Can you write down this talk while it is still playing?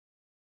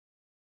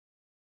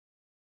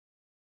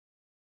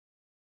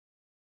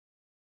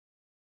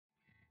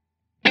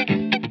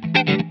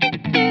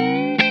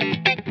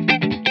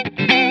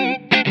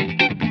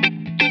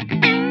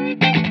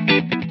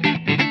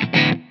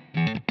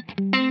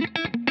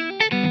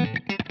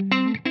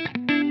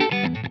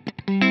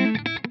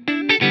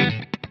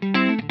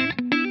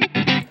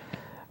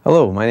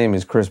Hello, my name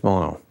is Chris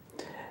Buono,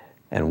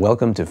 and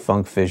welcome to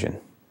Funk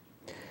Fission.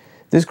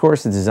 This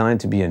course is designed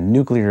to be a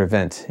nuclear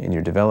event in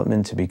your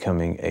development to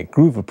becoming a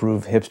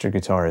groove-approved hipster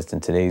guitarist in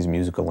today's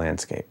musical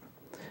landscape.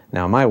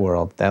 Now, in my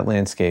world, that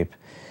landscape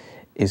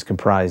is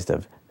comprised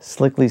of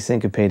slickly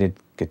syncopated,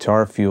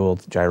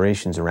 guitar-fueled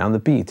gyrations around the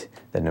beat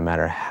that no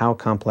matter how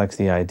complex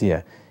the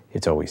idea,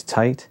 it's always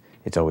tight,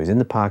 it's always in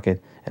the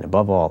pocket, and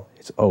above all,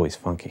 it's always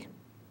funky.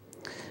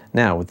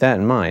 Now, with that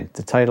in mind,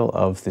 the title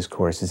of this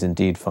course is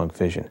indeed Funk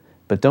Fission,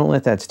 but don't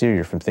let that steer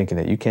you from thinking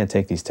that you can't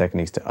take these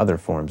techniques to other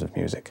forms of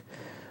music.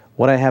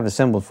 What I have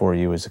assembled for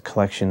you is a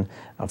collection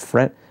of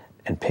fret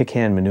and pick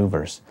hand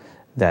maneuvers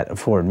that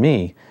afford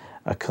me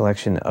a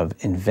collection of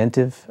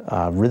inventive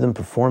rhythm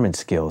performance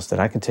skills that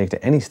I can take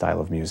to any style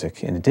of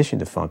music in addition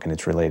to funk and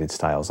its related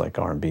styles like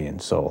R&B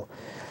and soul.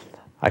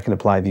 I can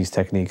apply these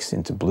techniques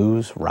into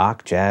blues,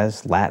 rock,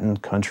 jazz, Latin,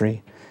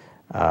 country,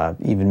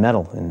 even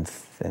metal and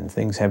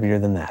things heavier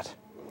than that.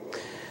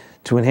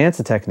 To enhance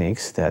the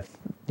techniques that,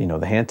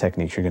 the hand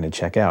techniques you're going to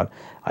check out,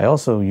 I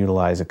also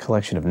utilize a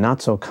collection of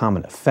not so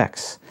common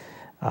effects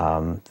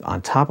on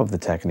top of the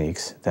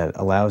techniques that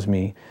allows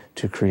me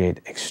to create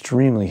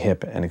extremely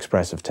hip and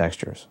expressive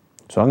textures.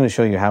 So I'm going to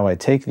show you how I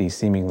take these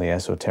seemingly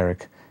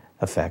esoteric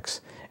effects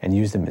and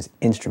use them as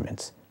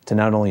instruments to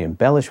not only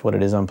embellish what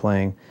it is I'm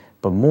playing,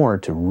 but more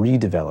to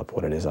redevelop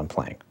what it is I'm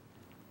playing.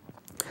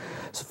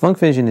 So Funk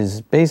Fission is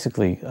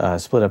basically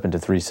split up into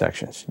three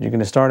sections. You're going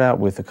to start out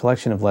with a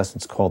collection of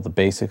lessons called the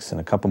basics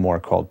and a couple more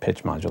called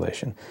pitch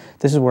modulation.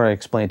 This is where I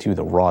explain to you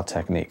the raw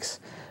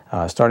techniques,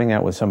 starting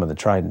out with some of the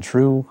tried and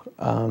true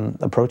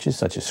approaches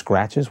such as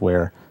scratches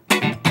where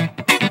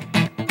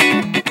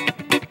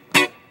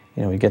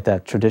we get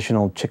that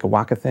traditional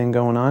chicka-whacka thing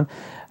going on.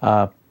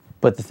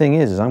 But the thing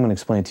is I'm going to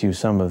explain to you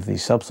some of the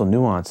subtle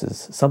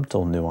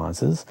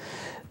nuances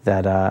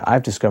that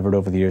I've discovered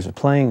over the years of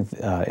playing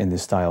in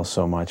this style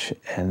so much,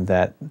 and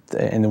that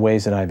in the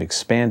ways that I've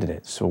expanded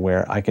it, so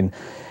where I can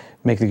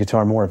make the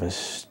guitar more of a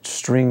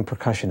string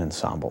percussion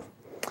ensemble.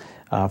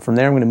 From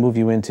there I'm going to move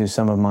you into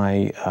some of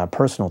my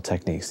personal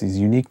techniques, these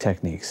unique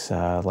techniques,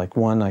 like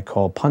one I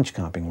call punch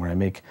comping, where I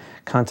make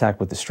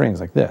contact with the strings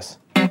like this.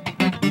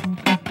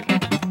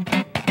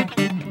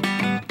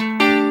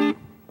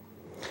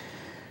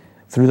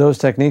 Through those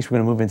techniques we're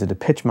going to move into the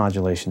pitch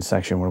modulation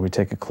section, where we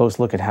take a close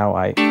look at how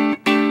I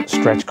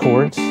stretch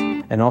chords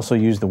and also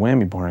use the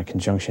whammy bar in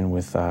conjunction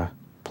with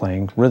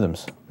playing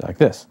rhythms like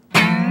this.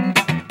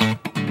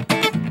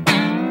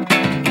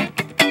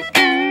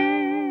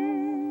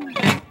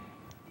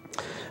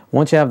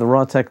 Once you have the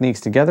raw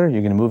techniques together,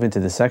 you're going to move into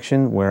the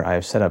section where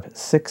I've set up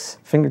 6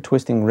 finger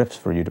twisting riffs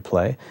for you to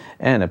play,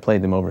 and I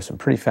played them over some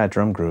pretty fat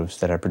drum grooves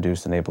that I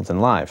produced in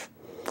Ableton Live.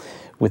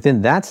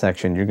 Within that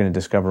section, you're going to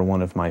discover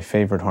one of my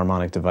favorite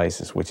harmonic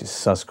devices, which is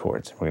sus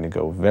chords. We're going to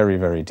go very,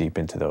 very deep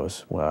into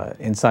those,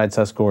 inside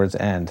sus chords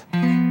and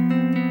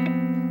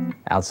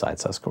outside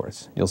sus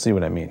chords. You'll see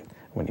what I mean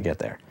when you get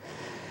there.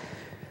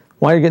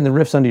 While you're getting the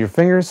riffs under your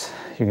fingers,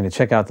 you're going to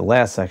check out the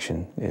last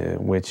section,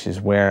 which is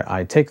where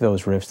I take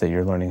those riffs that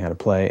you're learning how to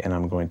play and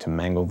I'm going to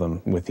mangle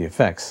them with the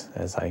effects,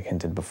 as I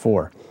hinted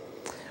before.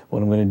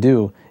 What I'm going to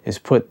do is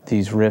put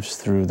these riffs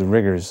through the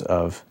rigors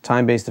of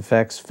time-based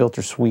effects,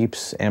 filter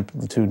sweeps,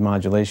 amplitude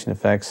modulation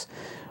effects,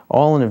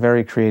 all in a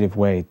very creative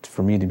way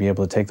for me to be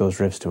able to take those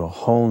riffs to a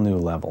whole new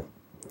level.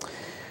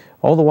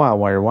 All the while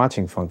you're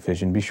watching Funk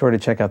Fission, be sure to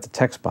check out the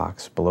text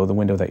box below the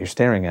window that you're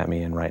staring at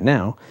me in right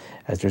now,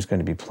 as there's going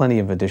to be plenty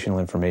of additional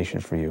information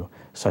for you,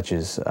 such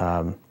as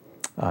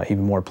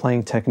even more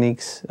playing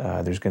techniques.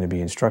 There's going to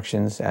be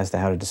instructions as to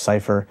how to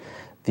decipher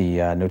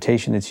the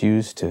notation that's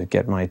used to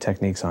get my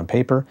techniques on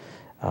paper,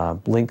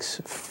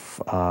 links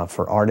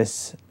for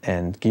artists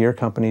and gear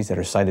companies that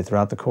are cited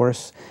throughout the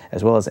course,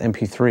 as well as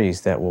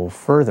MP3s that will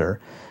further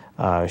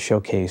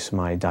showcase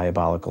my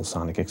diabolical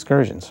sonic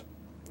excursions.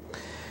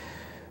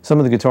 Some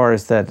of the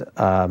guitarists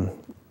that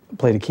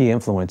played a key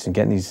influence in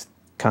getting these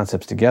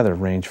concepts together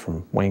range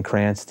from Wayne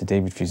Krantz to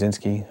David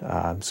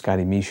Fiuczynski,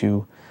 Scotty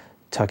Mishu,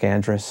 Tuck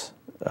Andrus,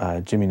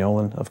 Jimmy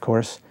Nolen, of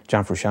course,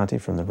 John Frusciante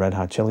from the Red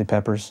Hot Chili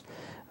Peppers,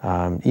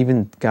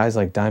 even guys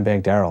like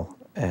Dimebag Darrell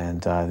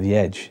and The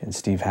Edge and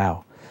Steve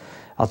Howe.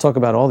 I'll talk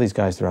about all these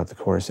guys throughout the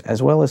course,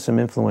 as well as some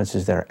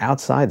influences that are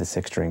outside the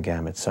 6-string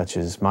gamut, such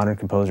as modern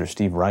composer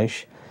Steve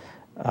Reich,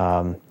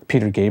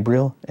 Peter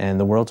Gabriel, and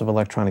the worlds of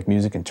electronic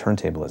music and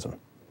turntablism.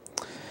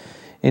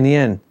 In the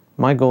end,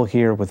 my goal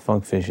here with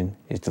Funk Fission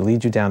is to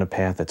lead you down a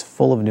path that's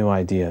full of new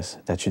ideas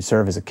that should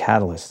serve as a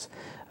catalyst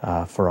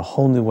for a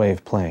whole new way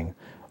of playing,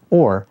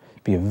 or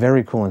be a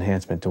very cool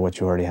enhancement to what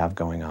you already have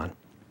going on.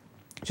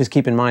 Just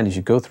keep in mind as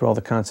you go through all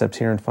the concepts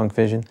here in Funk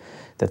Fission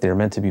that they're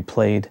meant to be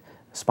played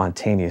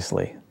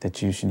spontaneously,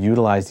 that you should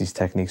utilize these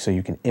techniques so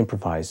you can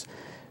improvise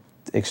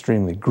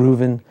extremely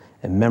grooving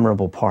and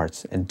memorable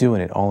parts and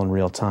doing it all in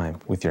real time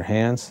with your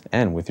hands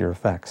and with your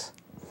effects.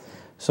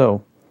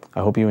 So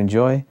I hope you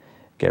enjoy,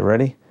 get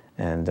ready,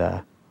 and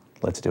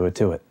let's do it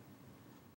to it.